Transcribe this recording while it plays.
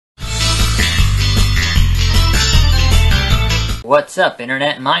What's up,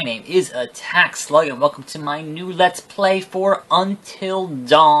 Internet? My name is Attack Slug, and welcome to my new Let's Play for Until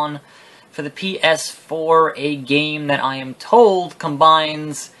Dawn for the PS4, a game that I am told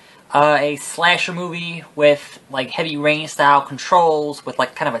combines a slasher movie with like Heavy Rain-style controls with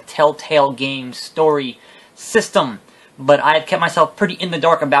like kind of a Telltale game story system. But I've kept myself pretty in the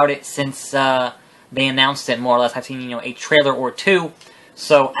dark about it since they announced it, more or less. I've seen, a trailer or two.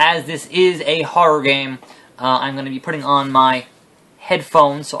 So, as this is a horror game, I'm going to be putting on my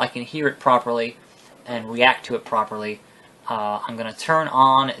headphones so I can hear it properly and react to it properly. I'm going to turn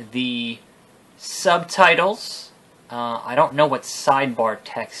on the subtitles. I don't know what sidebar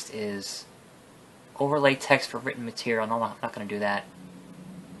text is. Overlay text for written material. No, I'm not going to do that.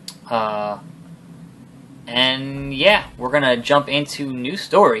 And yeah, we're going to jump into new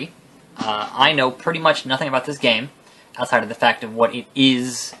story. I know pretty much nothing about this game, outside of the fact of what it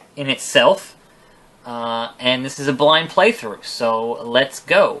is in itself. And this is a blind playthrough, so let's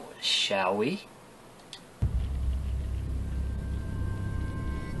go, shall we?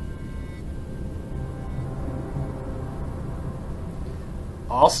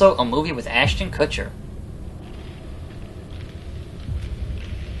 Also, a movie with Ashton Kutcher.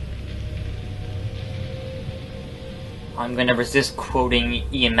 I'm going to resist quoting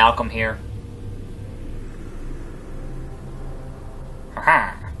Ian Malcolm here.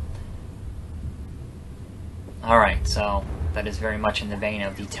 Haha. Alright, so that is very much in the vein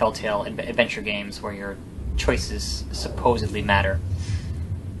of the Telltale adventure games where your choices supposedly matter.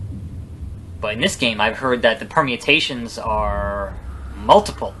 But in this game, I've heard that the permutations are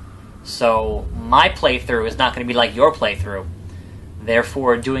multiple. So my playthrough is not going to be like your playthrough.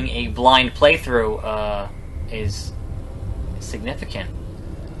 Therefore, doing a blind playthrough is significant.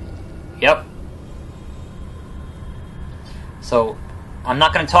 Yep. So I'm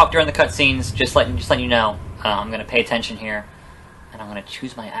not going to talk during the cutscenes, just letting you know. I'm going to pay attention here, and I'm going to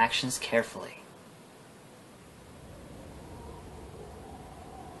choose my actions carefully.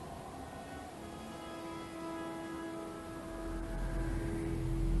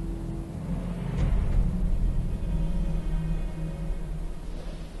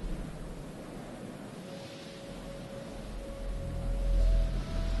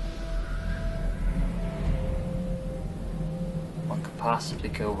 What could possibly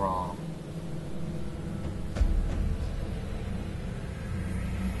go wrong?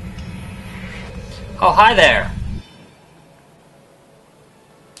 Oh, hi there!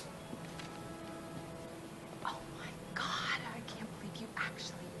 Oh my god, I can't believe you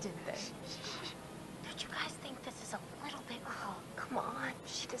actually did this. Don't you guys think this is a little bit cruel? Come on,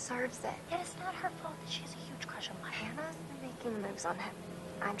 she deserves it. It is not her fault that she has a huge crush on Mike. Hannah's making moves on him.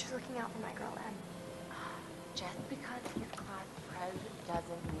 I'm just looking out for my girl, Em. Just because he's class pres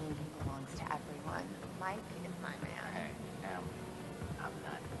doesn't mean he belongs to everyone. Mike is my man. Hey, I'm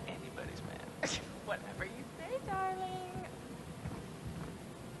not anybody's man. Whatever you say, darling.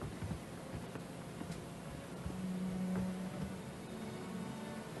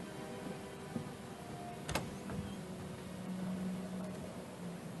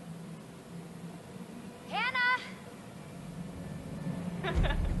 Hannah!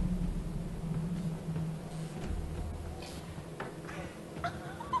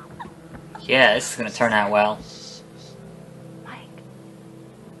 Yeah, this is going to turn out well. Mike.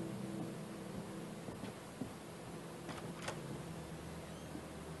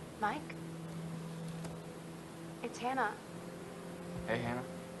 Mike? It's Hannah. Hey, Hannah.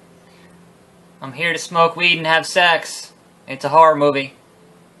 I'm here to smoke weed and have sex. It's a horror movie.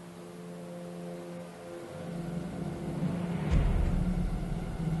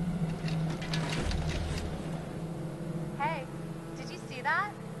 Hey, did you see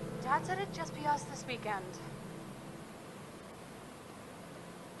that? Dad said it'd just be us this weekend.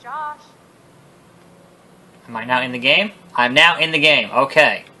 Josh. Am I now in the game? I'm now in the game.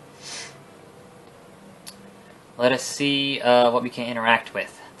 Okay. Let us see what we can interact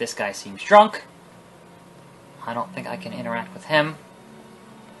with. This guy seems drunk. I don't think I can interact with him.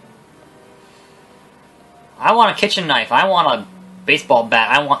 I want a kitchen knife. I want a baseball bat.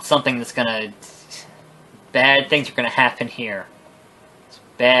 I want something that's gonna... Bad things are gonna happen here. It's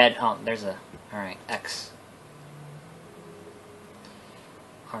bad... Oh, there's a... Alright, X.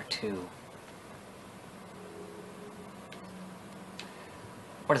 R2.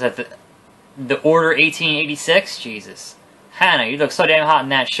 What is that? The Order 1886? Jesus. Hannah, you look so damn hot in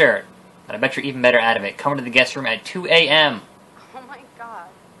that shirt. But I bet you're even better out of it. Come to the guest room at 2 a.m. Oh my god.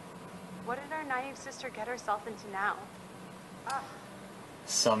 What did our naive sister get herself into now?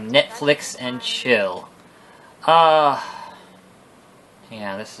 Some Netflix and chill. Yeah,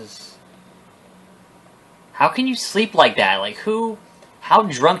 this is... How can you sleep like that? Like, how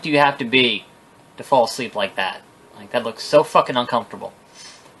drunk do you have to be to fall asleep like that? Like, that looks so fucking uncomfortable.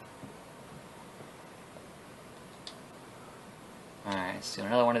 Alright, let's do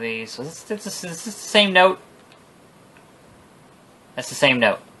another one of these. So this is the same note. That's the same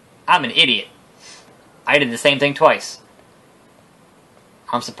note. I'm an idiot. I did the same thing twice.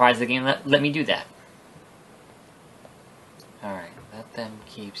 I'm surprised the game let me do that. Alright, let them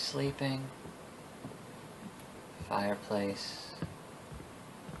keep sleeping. Fireplace.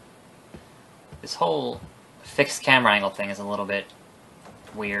 This whole fixed camera angle thing is a little bit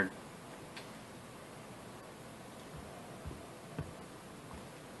weird.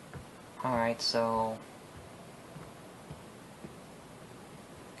 Alright, so...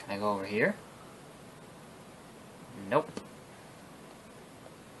 Can I go over here? Nope.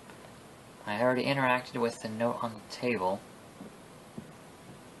 I already interacted with the note on the table.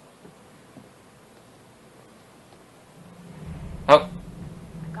 Oh!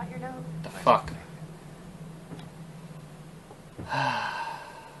 I got your note. The fuck?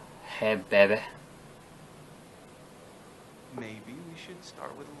 Hey, baby. Maybe we should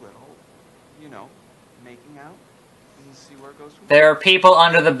start with a little, you know, making out and see where it goes from There are people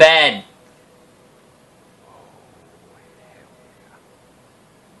under the bed!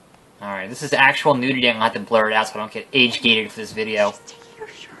 Alright, this is actual nudity. I'm gonna have to blur it out so I don't get age-gated for this video. Just take your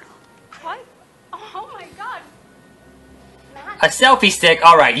shirt off. What? Oh my god. Matt. A selfie stick?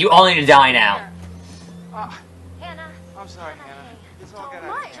 Alright, you all need to die now. Hannah. I'm sorry, Hannah, Hannah. hey. It's all got Don't out of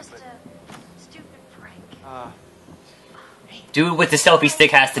mind. hand, Just a stupid prank. Dude with the selfie stick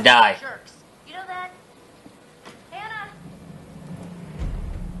has to die. Jerks. You know that? Hannah.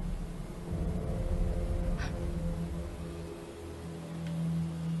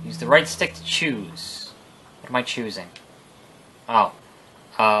 Use the right stick to choose. What am I choosing? Oh.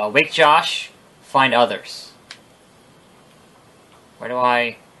 Wake Josh, find others. Where do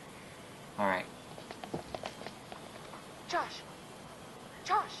I... Alright. Josh.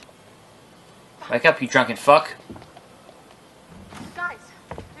 Josh. Wake up, you drunken fuck. Guys,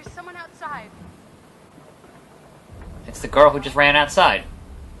 there's someone outside. It's the girl who just ran outside.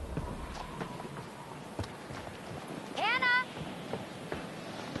 Hannah!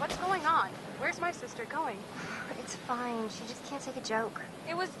 What's going on? Where's my sister going? It's fine. She just can't take a joke.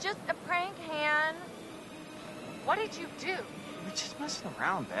 It was just a prank, Han. What did you do? We're just messing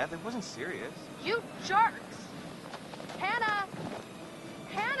around, Beth. It wasn't serious. You jerks! Hannah!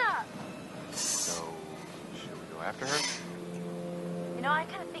 Hannah! So, should we go after her? You know, I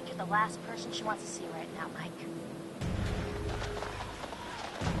kind of think you're the last person she wants to see right now, Mike.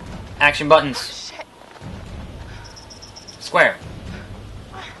 Action buttons. Shit. Square.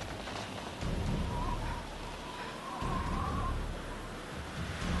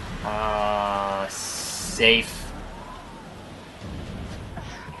 Safe.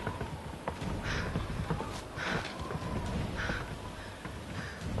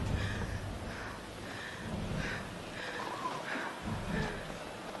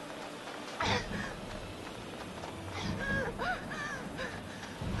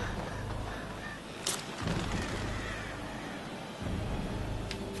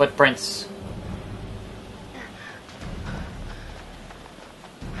 Footprints.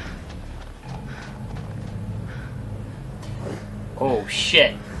 Oh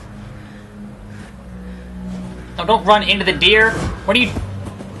shit. No, don't run into the deer. What are you...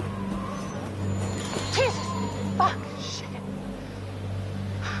 Jesus! Fuck! Shit!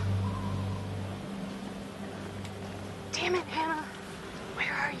 Damn it, Hannah!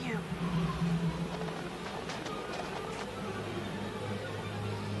 Where are you?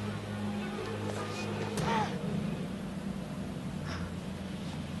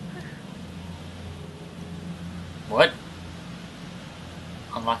 What?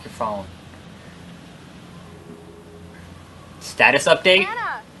 Unlock your phone. Status update?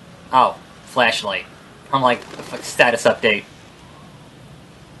 Hannah! Oh, flashlight. I'm like, the fuck, status update.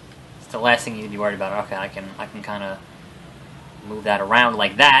 It's the last thing you need to be worried about. Okay, I can kind of move that around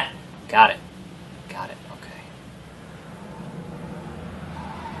like that. Got it. Got it. Okay.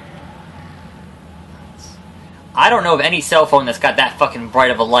 I don't know of any cell phone that's got that fucking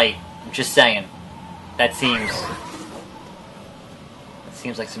bright of a light. I'm just saying. That seems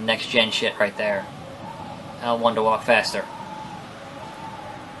like some next gen shit right there. L1 to walk faster.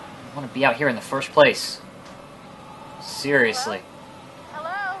 I want to be out here in the first place. Seriously.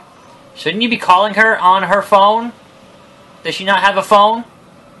 Hello? Shouldn't you be calling her on her phone? Does she not have a phone?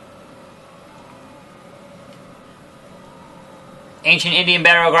 Ancient Indian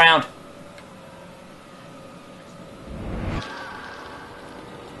burial ground.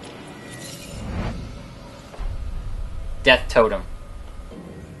 Death totem.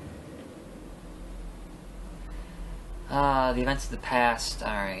 The events of the past.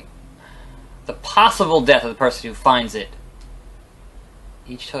 Alright. The possible death of the person who finds it.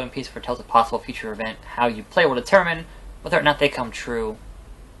 Each totem piece foretells a possible future event. How you play will determine whether or not they come true.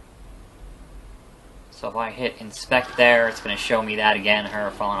 So if I hit inspect there, it's going to show me that again, her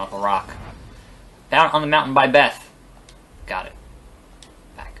falling off a rock. Found on the mountain by Beth. Got it.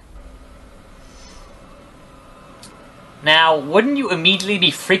 Back. Now, wouldn't you immediately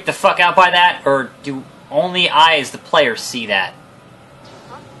be freaked the fuck out by that? Or do only I as the player see that?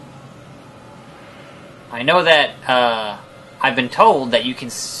 I know that, I've been told that you can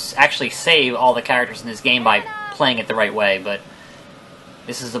actually save all the characters in this game by playing it the right way, but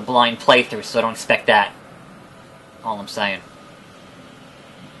this is a blind playthrough, so I don't expect that. All I'm saying.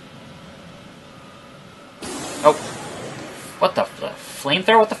 Oh. What the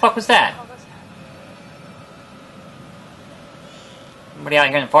flamethrower? What the fuck was that? Somebody out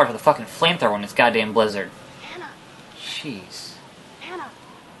here in the forest with a fucking flamethrower in this goddamn blizzard. Hannah. Jeez. Hannah.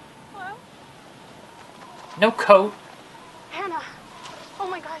 Hello? No coat. Hannah. Oh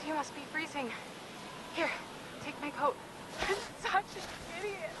my god, you must be freezing. Here, take my coat. I'm such an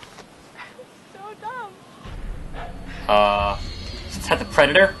idiot. I'm so dumb. Is that the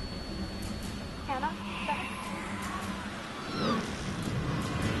Predator? Hannah,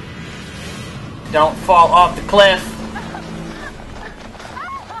 Don't fall off the cliff.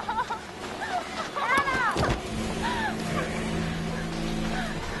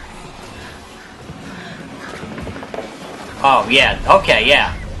 Oh, yeah. Okay,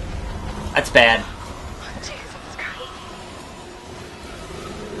 yeah. That's bad. Jesus Christ.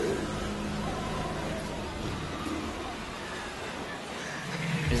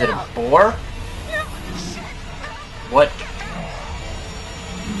 Is it a boar? What?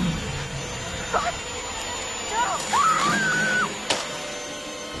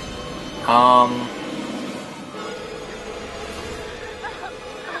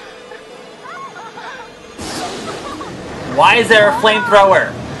 Why is there a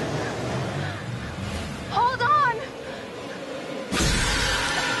flamethrower? Hold on.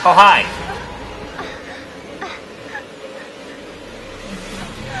 Oh, hi.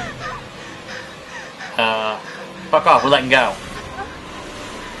 Fuck off, we're letting go.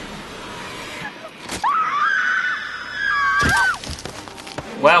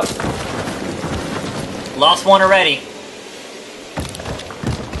 Well, lost one already.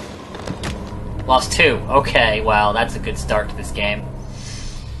 Lost two. Okay, well, that's a good start to this game.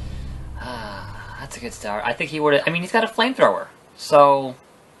 That's a good start. I think he would have... I mean, he's got a flamethrower, so...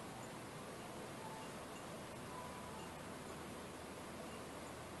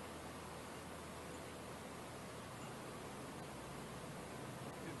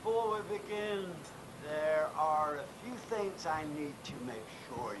 Before we begin, there are a few things I need to make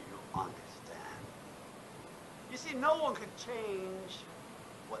sure you understand. You see, no one could change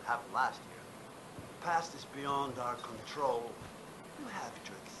what happened last year. The past is beyond our control. You have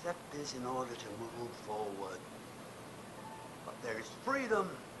to accept this in order to move forward. But there is freedom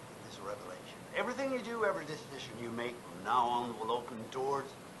in this revelation. Everything you do, every decision you make from now on will open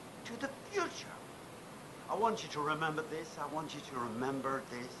doors to the future. I want you to remember this. I want you to remember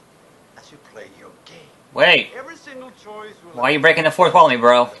this as you play your game. Wait. Every single choice will... Why are you breaking the fourth wall on me,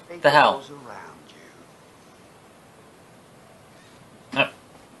 bro? What the hell? goes around you. Oh.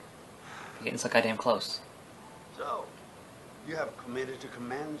 You're getting so goddamn close. So, you have committed to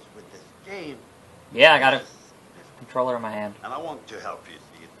commence with this game. Yeah, I got a controller in my hand. And I want to help you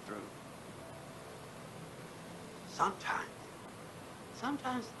see it through. Sometimes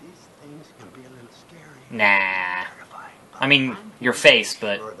these things can be a little scary. Nah. Terrifying. I mean, your face,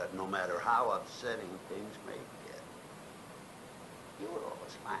 but... I'm sure that no matter how upsetting things may get, you will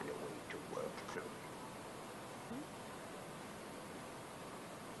always find a way to work through it.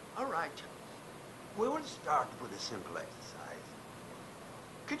 All right. We will start with a simple exercise.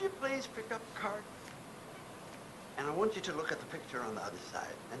 Could you please pick up a card? And I want you to look at the picture on the other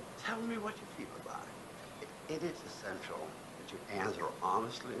side and tell me what you feel about it. It is essential that you answer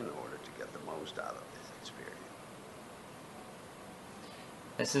honestly in order to get the most out of this experience.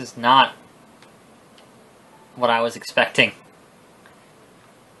 This is not what I was expecting.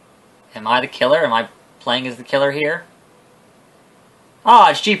 Am I the killer? Am I playing as the killer here? Oh,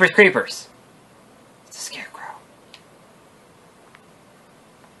 it's Jeepers Creepers. It's a scarecrow.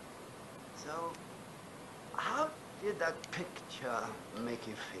 So, how did that picture make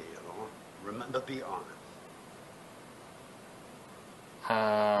you feel? Remember, be honest.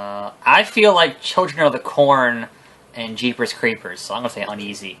 I feel like Children of the Corn and Jeepers Creepers, so I'm gonna say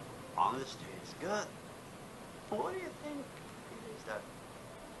uneasy. Honesty is good. What do you think it is that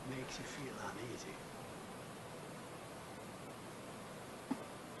makes you feel uneasy?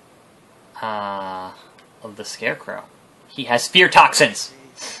 Of the Scarecrow. He has fear toxins.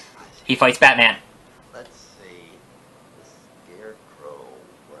 He fights Batman. Let's see. The Scarecrow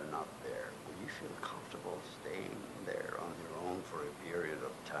were not there. Will you feel comfortable staying there on your own for a period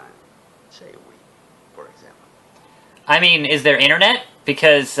of time? Say a week, for example. I mean, is there internet?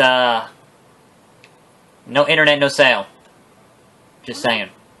 Because, no internet, no sale. Just saying.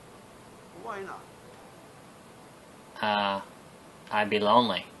 Why not? I'd be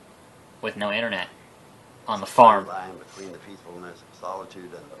lonely with no internet on the farm. The line between the peacefulness of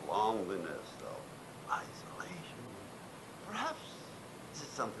solitude and the loneliness of isolation. Perhaps this is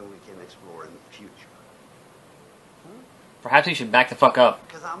something we can explore in the future. Perhaps we should back the fuck up.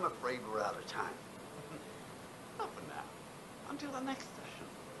 Because I'm afraid we're out of time. Not for now. Until the next session.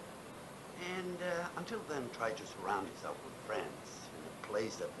 And until then, try to surround yourself with friends in a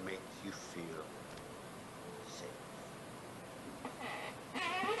place that makes you feel safe.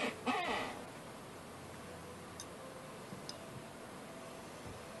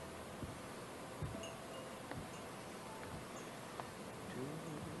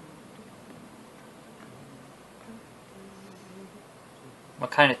 What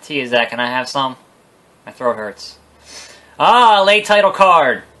kind of tea is that? Can I have some? My throat hurts. Ah, late title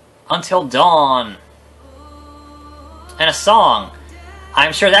card. Until Dawn. And a song.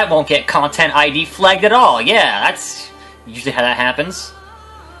 I'm sure that won't get content ID flagged at all. Yeah, that's usually how that happens.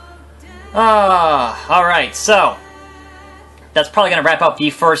 Alright, so that's probably going to wrap up the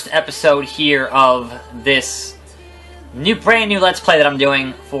first episode here of this brand new Let's Play that I'm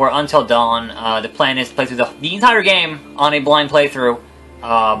doing for Until Dawn. The plan is to play through the entire game on a blind playthrough,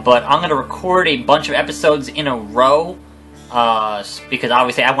 but I'm going to record a bunch of episodes in a row, because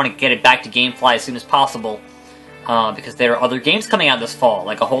obviously I want to get it back to GameFly as soon as possible, because there are other games coming out this fall,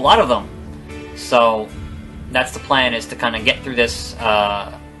 like a whole lot of them. So that's the plan, is to kind of get through this.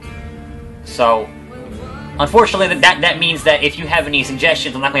 So unfortunately, that means that if you have any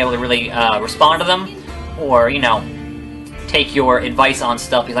suggestions, I'm not going to be able to really respond to them, or, you know, take your advice on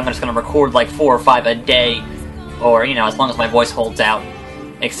stuff, because I'm just going to record like 4 or 5 a day, or, you know, as long as my voice holds out,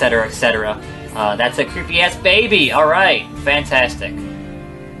 etc., etc. That's a creepy-ass baby! Alright, fantastic.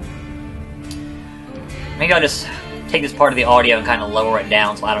 Maybe I'll just take this part of the audio and kind of lower it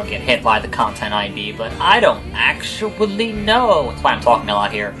down so I don't get hit by the content ID, but I don't actually know. That's why I'm talking a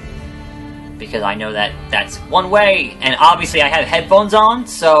lot here. Because I know that that's one way, and obviously I have headphones on,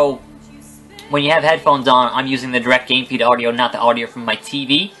 so when you have headphones on, I'm using the direct game feed audio, not the audio from my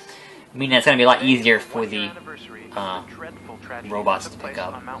TV, meaning it's going to be a lot easier for the robots to pick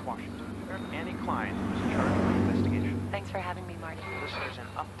up. Thanks for having me, Marty. Listeners, an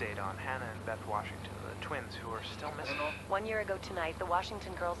update on Hannah and Beth Washington, the twins who are still missing. 1 year ago tonight, the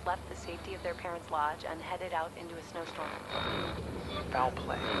Washington girls left the safety of their parents' lodge and headed out into a snowstorm. Foul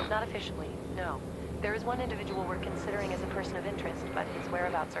play. Not officially, no. There is one individual we're considering as a person of interest, but his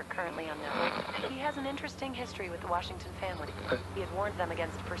whereabouts are currently unknown. He has an interesting history with the Washington family. He had warned them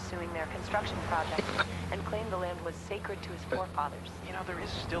against pursuing their construction project and claimed the land was sacred to his forefathers. You know, there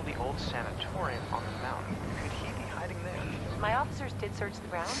is still the old sanatorium on the mountain. Could he be hiding there? My officers did search the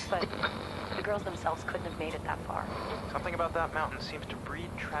grounds, but the girls themselves couldn't have made it that far. Something about that mountain seems to breed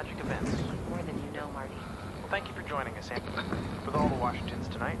tragic events. More than you know, Marty. Well, thank you for joining us, Andy. With all the Washingtons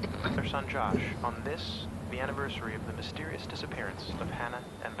tonight, their son Josh, on this, the anniversary of the mysterious disappearance of Hannah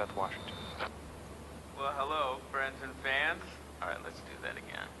and Beth Washington. Well, hello, friends and fans. Alright, let's do that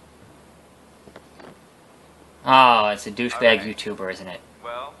again. Oh, it's a douchebag Alright. YouTuber, isn't it?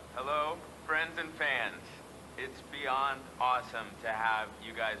 Well, hello, friends and fans. It's beyond awesome to have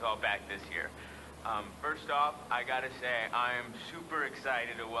you guys all back this year. First off, I gotta say, I am super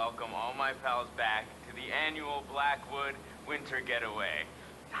excited to welcome all my pals back to the annual Blackwood Winter Getaway.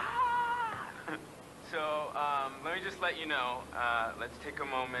 So, let me just let you know, let's take a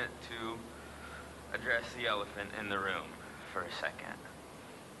moment to address the elephant in the room for a second.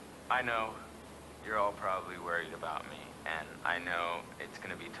 I know you're all probably worried about me, and I know it's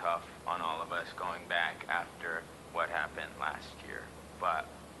gonna be tough on all of us going back after what happened last year, but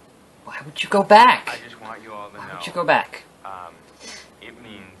Why would you go back? I just want you all to know. Why would you go back? It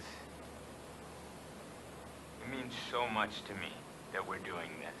means so much to me that we're doing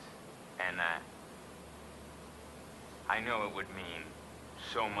this, and that I know it would mean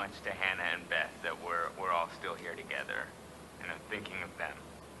so much to Hannah and Beth that we're all still here together, and I'm thinking of them.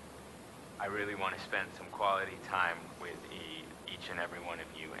 I really want to spend some quality time with each and every one of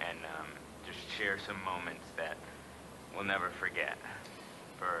you, and just share some moments that we'll never forget.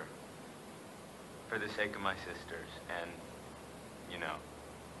 for the sake of my sisters, and, you know.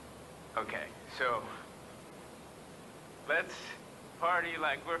 Okay, so, let's party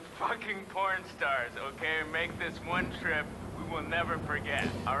like we're fucking porn stars, okay? Make this one trip we will never forget,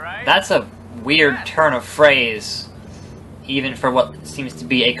 alright? That's a weird turn of phrase, even for what seems to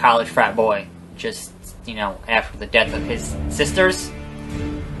be a college frat boy. Just, you know, after the death of his sisters,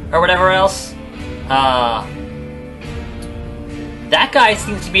 or whatever else. That guy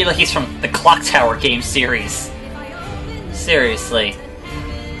seems to be like he's from the Clock Tower game series. Seriously.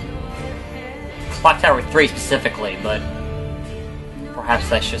 Clock Tower 3 specifically, but perhaps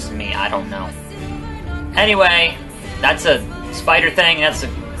that's just me, I don't know. Anyway, that's a spider thing, that's a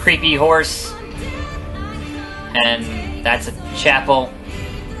creepy horse, and that's a chapel,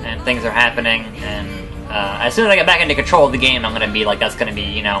 and things are happening, and as soon as I get back into control of the game, I'm gonna be like, that's gonna be,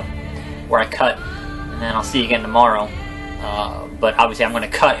 you know, where I cut, and then I'll see you again tomorrow. But obviously I'm gonna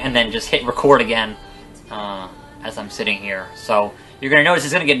cut and then just hit record again, as I'm sitting here. So, you're gonna notice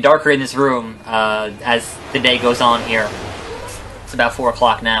it's gonna get darker in this room, as the day goes on here. It's about 4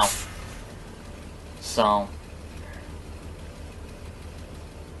 o'clock now. So,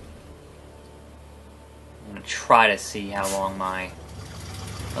 I'm gonna try to see how long my...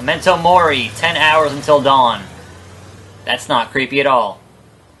 Memento Mori, 10 hours until dawn. That's not creepy at all.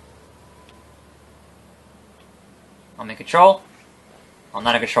 I'm in control? I'm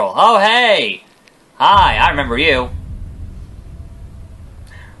not in control. Oh, hey! Hi, I remember you.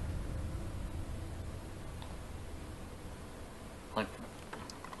 Like,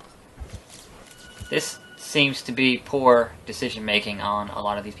 this seems to be poor decision-making on a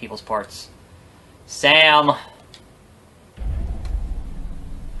lot of these people's parts. Sam!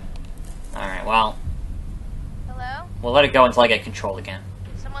 Alright, well... Hello? We'll let it go until I get control again.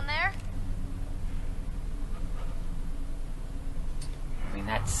 Someone there? I mean,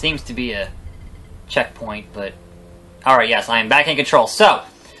 that seems to be a checkpoint, but... Alright, yes, I am back in control. So,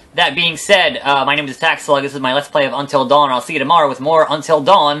 that being said, my name is Attack Slug. This is my Let's Play of Until Dawn. I'll see you tomorrow with more Until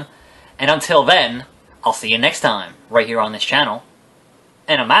Dawn. And until then, I'll see you next time, right here on this channel.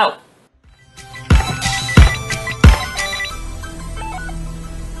 And I'm out.